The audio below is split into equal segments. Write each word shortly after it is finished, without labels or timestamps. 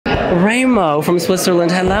Remo from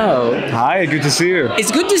Switzerland, hello. Hi, good to see you. It's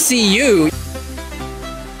good to see you.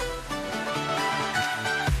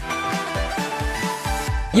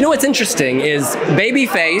 You know what's interesting is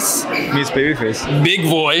Babyface. Miss Babyface. Big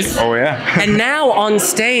voice. Oh yeah. And now on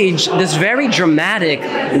stage, this very dramatic,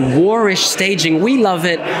 warish staging. We love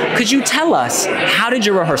it. Could you tell us, how did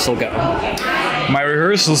your rehearsal go? My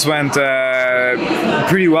rehearsals went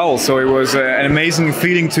pretty well, so it was an amazing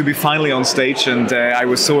feeling to be finally on stage, and I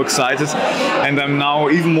was so excited. And I'm now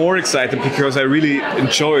even more excited because I really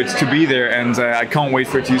enjoyed to be there, and I can't wait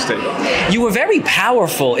for Tuesday. You were very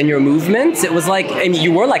powerful in your movements. It was like, and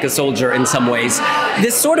you were like a soldier in some ways.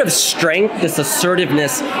 This sort of strength, this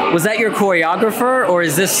assertiveness, was that your choreographer, or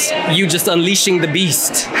is this you just unleashing the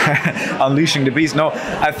beast? Unleashing the beast. No,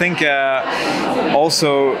 I think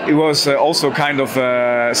also it was also kind of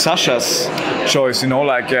Sasha's choice, you know,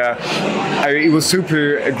 like it was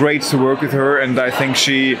super great to work with her, and I think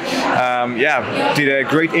she did a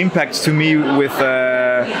great impact to me with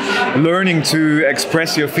learning to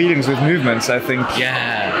express your feelings with movements. I think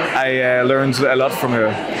I learned a lot from her.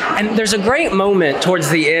 And there's a great moment towards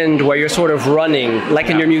the end where you're sort of running, like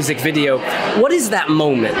in your music video. What is that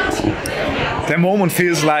moment? That moment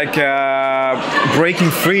feels like breaking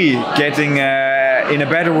free, getting in a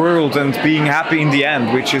better world and being happy in the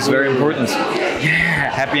end, which is very important.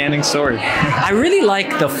 Yeah. Happy ending story. I really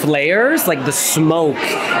like the flares, like the smoke.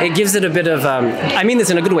 It gives it a bit of, I mean this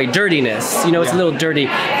in a good way, dirtiness. You know, it's a little dirty.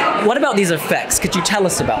 What about these effects? Could you tell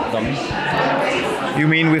us about them? You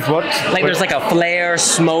mean with what? Like there's like a flare,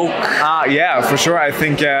 smoke. Yeah, for sure. I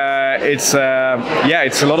think it's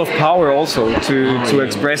a lot of power also to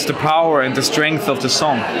express the power and the strength of the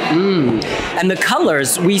song. And the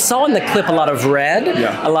colors, we saw in the clip a lot of red,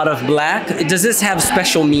 a lot of black. Does this have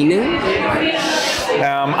special meaning?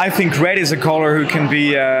 I think red is a color who can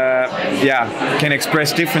be, can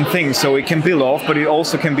express different things. So it can be love, but it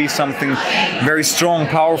also can be something very strong,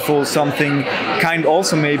 powerful, something kind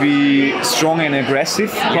also maybe strong and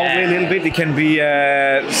aggressive, probably a little bit. It can be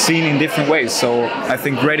seen in different ways. So I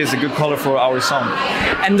think red is a good color for our song.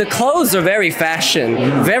 And the clothes are very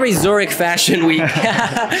fashion, very Zurich Fashion Week.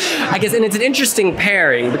 I guess, and it's an interesting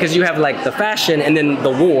pairing because you have like the fashion and then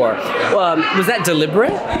the war. Was that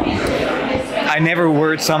deliberate? I never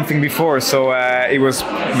wore something before, so it was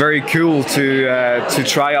very cool to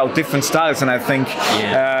try out different styles, and I think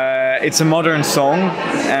it's a modern song,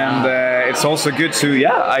 and it's also good to,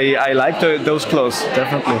 I like those clothes,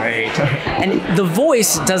 definitely. Great. And the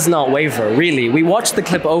voice does not waver, really. We watched the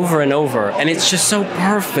clip over and over, and it's just so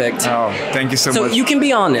perfect. Oh, thank you so much. So you can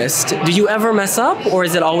be honest, do you ever mess up, or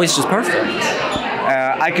is it always just perfect?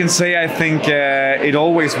 I can say I think it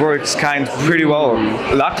always works pretty well,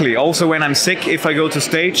 luckily. Also when I'm sick, if I go to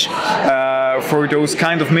stage, for those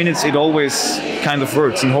kind of minutes, it always kind of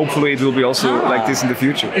works, and hopefully it will be also like this in the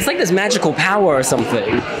future. It's like this magical power or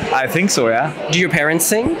something. I think so, yeah. Do your parents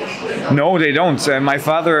sing? No, they don't. My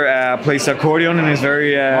father plays accordion and is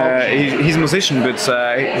very, he's a musician, but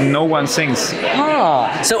no one sings.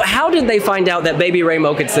 So how did they find out that Baby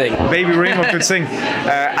Remo could sing? Baby Remo could sing.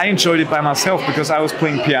 I enjoyed it by myself because I was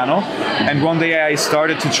playing piano, and one day I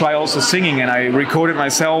started to try also singing, and I recorded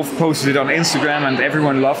myself, posted it on Instagram, and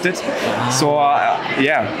everyone loved it. So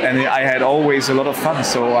and I had always a lot of fun,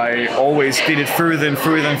 so I always did it further and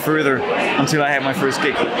further and further until I had my first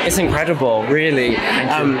gig. It's incredible, really.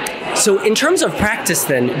 So in terms of practice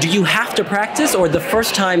then, do you have to practice, or the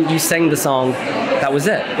first time you sang the song, that was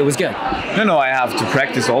it? It was good? No, I have to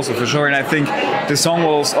practice also for sure, and I think the song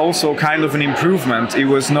was also kind of an improvement. It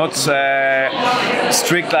was not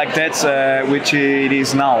strict like that, which it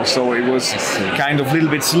is now, so it was kind of a little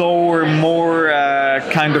bit slower, more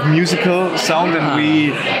kind of musical sound, and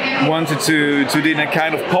we wanted to do it in a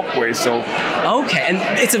kind of pop way. So okay, and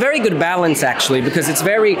it's a very good balance actually, because it's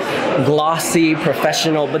very glossy,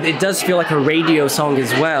 professional, but it does feel like a radio song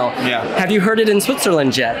as well. Yeah. Have you heard it in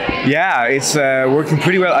Switzerland yet? Yeah, it's working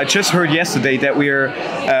pretty well. I just heard yesterday that we're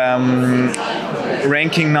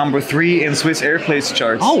ranking number 3 in Swiss Airplays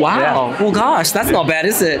charts. Oh wow! Yeah. Well, gosh, that's not bad,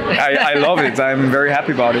 is it? I love it. I'm very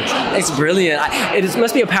happy about it. It's brilliant. It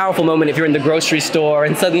must be a powerful moment if you're in the grocery store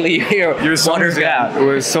and suddenly you hear Watergun. Yeah, it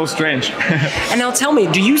was so strange. And now tell me,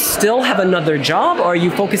 do you still have another job, or are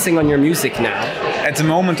you focusing on your music now? At the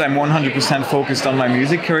moment, I'm 100% focused on my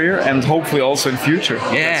music career, and hopefully also in future.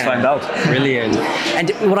 Let's find out. Brilliant.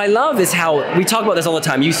 And what I love is how we talk about this all the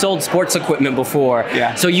time. You sold sports equipment before,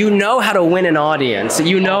 so you know how to win an audience.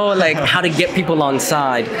 You know like how to get people on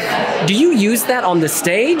side. Do you use that on the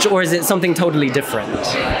stage, or is it something totally different?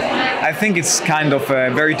 I think it's kind of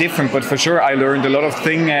very different, but for sure I learned a lot of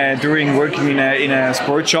things during working in a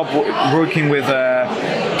sports shop, working with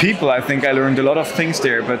people. I think I learned a lot of things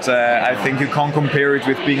there, but I think you can't compare it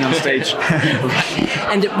with being on stage.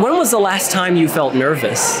 And when was the last time you felt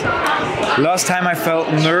nervous? Last time I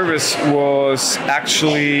felt nervous was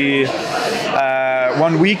actually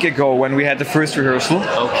 1 week ago when we had the first rehearsal.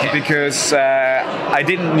 Okay. Because I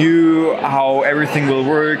didn't knew how everything will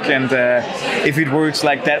work, and if it works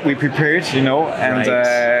like that, we prepared, you know, and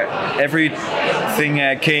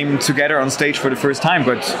everything came together on stage for the first time.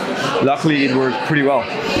 But luckily, it worked pretty well.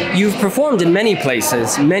 You've performed in many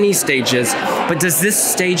places, many stages, but does this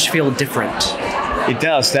stage feel different? It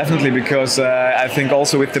does, definitely, because I think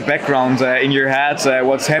also with the background in your head,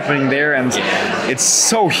 what's happening there, and it's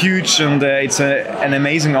so huge, and it's an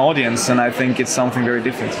amazing audience, and I think it's something very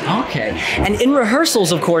different. Okay. And in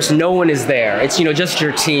rehearsals, of course, no one is there. It's, you know, just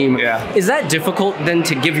your team. Yeah. Is that difficult then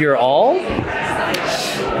to give your all?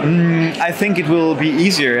 I think it will be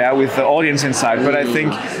easier with the audience inside, but I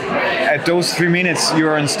think at those 3 minutes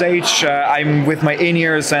you're on stage, I'm with my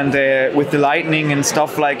in-ears and with the lightning and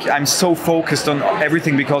stuff, like I'm so focused on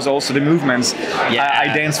everything, because also the movements. I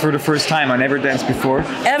dance for the first time. I never danced before.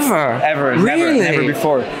 Ever? Really? Never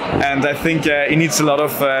before. And I think it needs a lot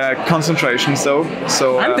of concentration. So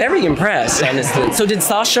I'm very impressed, honestly. So did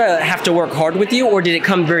Sasha have to work hard with you, or did it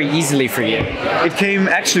come very easily for you? It came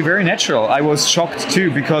actually very natural. I was shocked too,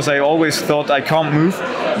 because I always thought I can't move,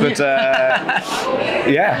 but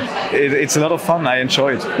it's a lot of fun. I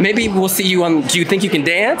enjoy it. Maybe we'll see you on. Do you think you can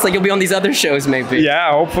dance? Like you'll be on these other shows, maybe.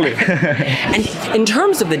 Yeah, hopefully. And in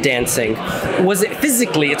terms of the dancing, was it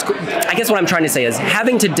physically? I guess what I'm trying to say is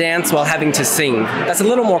having to dance while having to sing. That's a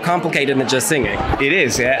little more complicated than just singing. It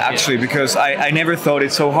is, actually, because I never thought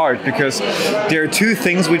it so hard, because there are two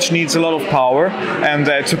things which needs a lot of power, and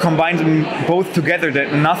to combine them both together,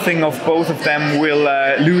 that nothing of both of them will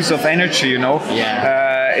lose of energy, you know.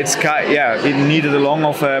 It needed a long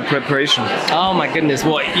of preparation. Oh my goodness!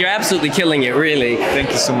 Well, you're absolutely killing it, really. Thank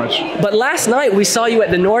you so much. But last night we saw you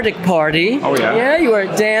at the Nordic party. Oh yeah. Yeah, you were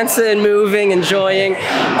dancing, moving, enjoying.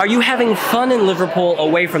 Are you having fun in Liverpool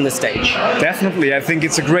away from the stage? Definitely. I think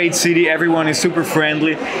it's a great city. Everyone is super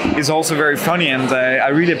friendly. It's also very funny, and I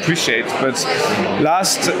really appreciate. But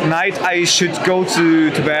last night I should go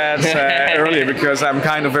to bed early, because I'm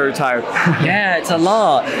kind of very tired. Yeah, it's a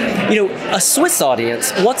lot. You know, a Swiss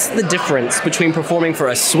audience. What's the difference between performing for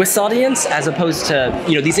a Swiss audience as opposed to,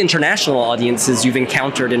 you know, these international audiences you've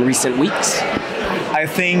encountered in recent weeks? I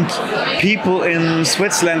think people in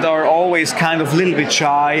Switzerland are always kind of a little bit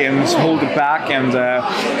shy and hold it back, and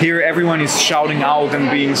here everyone is shouting out and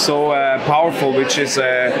being so powerful, which is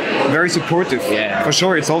very supportive. Yeah. For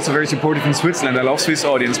sure, it's also very supportive in Switzerland. I love Swiss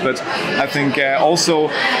audience, but I think also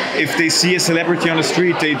if they see a celebrity on the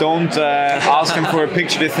street, they don't ask them for a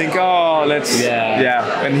picture. They think, oh, let's...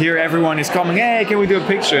 Yeah. And here everyone is coming, hey, can we do a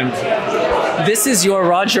picture? And this is your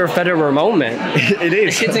Roger Federer moment. It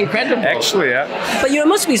is. It's incredible. Actually, yeah. But you know, it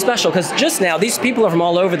must be special, because just now these people are from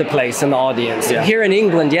all over the place in the audience. Yeah. Here in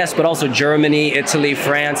England, yes, but also Germany, Italy,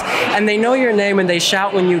 France, and they know your name and they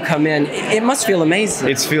shout when you come in. It must feel amazing.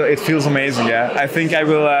 It feels amazing, yeah. I think I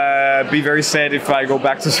will be very sad if I go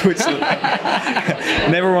back to Switzerland.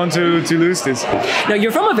 Never want to lose this. Now,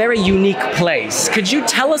 you're from a very unique place. Could you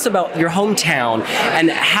tell us about your hometown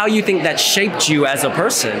and how you think that shaped you as a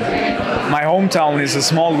person? My hometown is a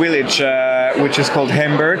small village which is called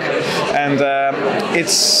Hamburg, and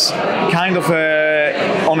it's kind of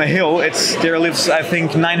on a hill. There lives, I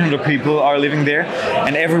think, 900 people are living there,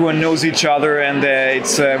 and everyone knows each other, and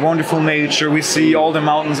it's wonderful nature. We see all the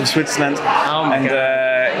mountains of Switzerland. Oh my God.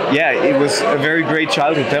 It was a very great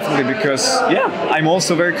childhood, definitely, because I'm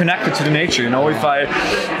also very connected to the nature. You know,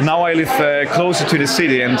 now I live closer to the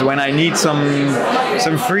city, and when I need some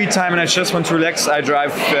free time and I just want to relax, I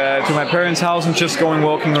drive to my parents' house and just going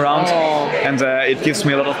walking around, and it gives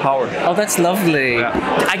me a lot of power. Oh, that's lovely.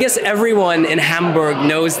 Yeah. I guess everyone in Hamburg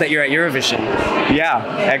knows that you're at Eurovision. Yeah,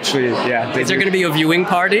 actually, yeah. Is there going to be a viewing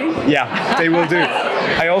party? Yeah, they will do.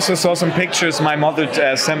 I also saw some pictures. My mother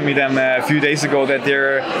sent me them a few days ago, that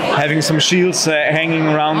they're having some shields hanging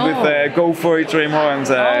around with "Go for it, Remo," and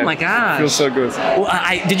oh my gosh, it feels so good. Well,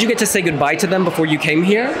 did you get to say goodbye to them before you came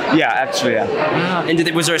here? Yeah, actually, yeah. Wow. And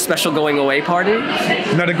was there a special going away party?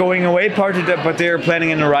 Not a going away party, but they're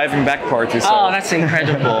planning an arriving back party. So. Oh, that's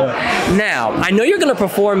incredible. Now, I know you're going to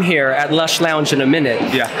perform here at LUSH Lounge in a minute.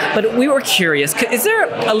 Yeah. But we were curious, is there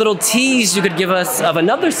a little tease you could give us of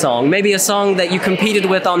another song? Maybe a song that you competed competed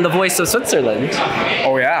with on The Voice of Switzerland.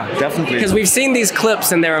 Oh yeah, definitely. Because we've seen these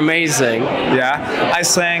clips and they're amazing. Yeah, I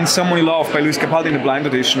sang Someone You Love by Luis Capaldi in the blind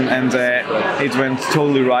audition, and it went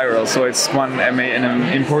totally viral. So it's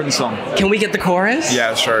an important song. Can we get the chorus?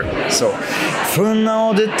 Yeah, sure. So, for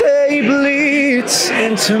now the day bleeds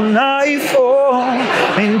into nightfall,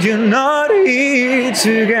 and you're not here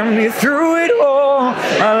to get me through it all.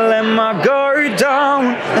 I let my guard down,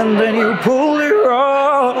 and then you pull the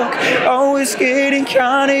rug. I was getting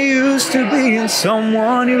kinda used to being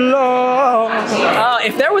someone you love.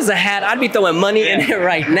 If there was a hat, I'd be throwing money in it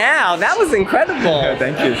right now. That was incredible.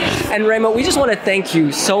 Thank you. And Remo, we just want to thank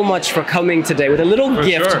you so much for coming today with a little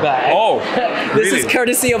gift bag. Oh, this is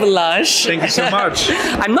courtesy of Lush. Thank you so much.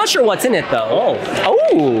 I'm not sure what's in it though.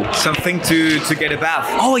 Oh. Something to get a bath.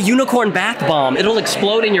 Oh, a unicorn bath bomb. It'll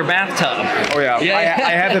explode in your bathtub. Oh yeah.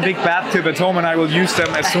 I have a big bathtub at home, and I will use them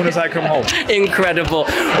as soon as I come home. Incredible.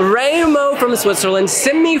 Remo from Switzerland,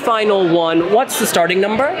 semi-final 1. What's the starting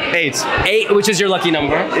number? 8. 8, which is your lucky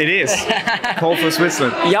number. It is. Call for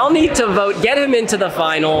Switzerland. Y'all need to vote. Get him into the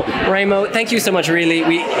final. Remo, thank you so much, really.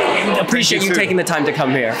 We appreciate you taking the time to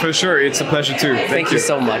come here. For sure. It's a pleasure too. Thank you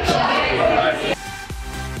so much.